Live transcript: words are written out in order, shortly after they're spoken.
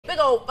Big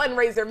old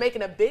fundraiser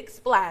making a big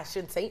splash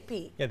in St.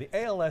 Pete. Yeah, the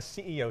ALS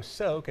CEO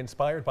Soak,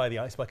 inspired by the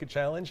Ice Bucket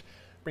Challenge,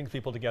 brings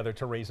people together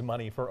to raise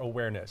money for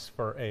awareness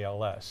for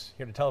ALS.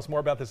 Here to tell us more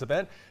about this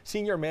event,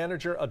 Senior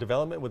Manager of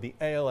Development with the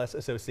ALS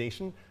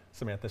Association,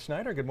 Samantha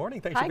Schneider. Good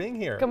morning. Thanks for being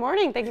here. Good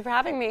morning. Thank you for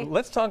having me.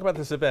 Let's talk about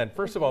this event.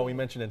 First of all, we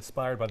mentioned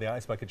inspired by the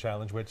Ice Bucket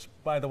Challenge, which,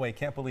 by the way,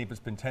 can't believe it's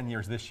been 10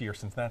 years this year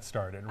since that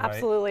started, right?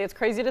 Absolutely. It's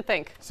crazy to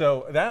think.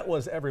 So that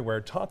was everywhere.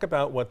 Talk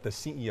about what the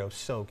CEO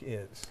Soak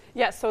is.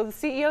 Yes, so the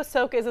CEO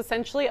Soak is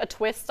essentially a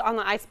twist on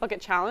the Ice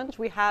Bucket Challenge.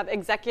 We have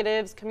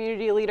executives,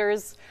 community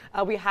leaders,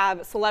 we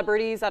have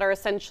celebrities that are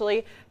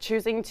essentially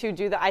choosing to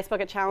do the Ice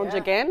Bucket Challenge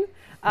again.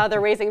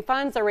 They're raising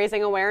funds, they're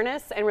raising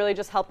awareness, and really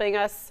just helping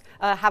us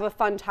have a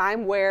fun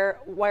time,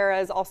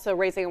 whereas also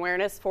raising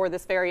awareness for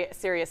this very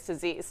serious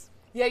disease.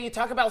 Yeah, you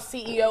talk about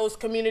CEOs,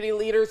 community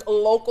leaders,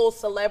 local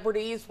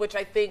celebrities, which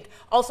I think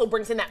also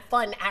brings in that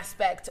fun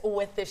aspect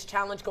with this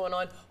challenge going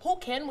on. Who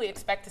can we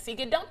expect to see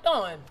get dunked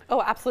on?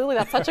 Oh, absolutely.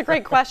 That's such a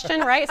great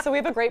question, right? So we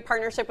have a great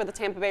partnership with the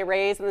Tampa Bay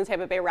Rays and the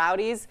Tampa Bay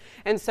Rowdies.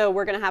 And so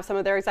we're going to have some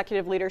of their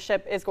executive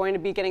leadership is going to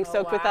be getting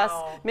soaked with us.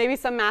 Maybe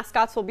some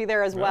mascots will be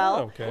there as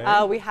well.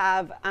 Okay. We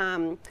have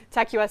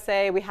Tech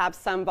USA, we have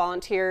some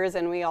volunteers,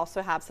 and we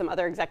also have some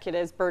other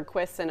executives,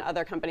 Birdquist and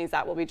other companies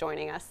that will be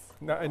joining us.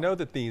 Now, I know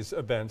that these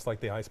events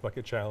like the Ice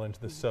Bucket Challenge,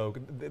 the Soak,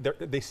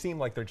 they seem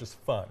like they're just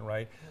fun,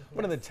 right?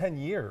 But in the 10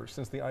 years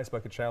since the Ice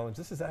Bucket Challenge,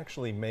 this has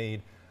actually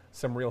made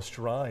some real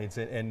strides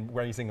in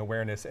raising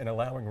awareness and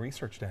allowing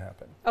research to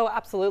happen. Oh,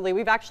 absolutely.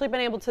 We've actually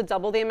been able to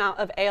double the amount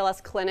of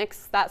ALS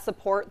clinics that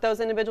support those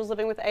individuals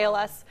living with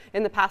ALS.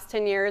 In the past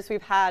 10 years,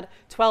 we've had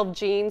 12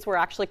 genes were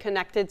actually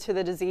connected to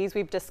the disease.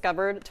 We've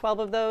discovered 12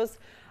 of those.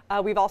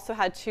 We've also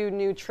had 2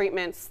 new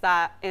treatments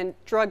and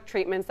drug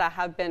treatments that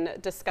have been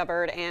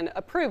discovered and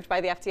approved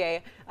by the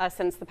FDA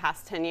since the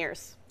past 10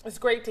 years. It's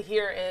great to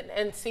hear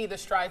and see the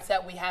strides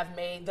that we have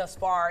made thus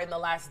far in the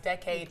last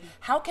decade.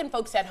 How can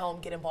folks at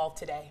home get involved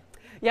today?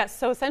 Yes,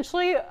 so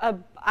essentially,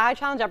 I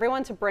challenge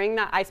everyone to bring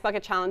that Ice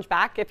Bucket Challenge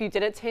back. If you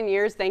did it 10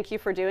 years, thank you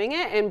for doing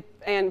it,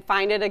 and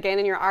find it again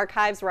in your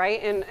archives,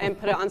 right, and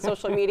put it on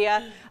social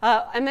media,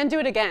 and then do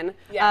it again.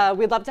 Yeah.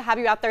 We'd love to have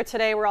you out there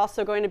today. We're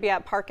also going to be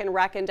at Park and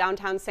Rec in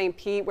downtown St.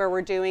 Pete, where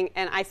we're doing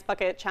an Ice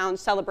Bucket Challenge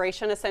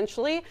celebration,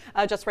 essentially.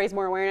 Just raise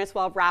more awareness.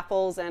 We'll have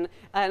raffles and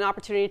an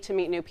opportunity to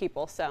meet new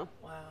people. So.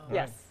 Wow.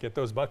 Yes. Right. Get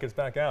those buckets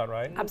back out,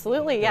 right?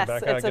 Absolutely, yes.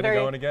 Back out, it's get it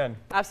going again.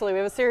 Absolutely. We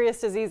have a serious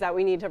disease that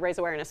we need to raise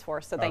awareness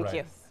for, so thank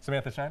you.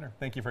 Samantha Schneider,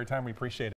 thank you for your time. We appreciate it.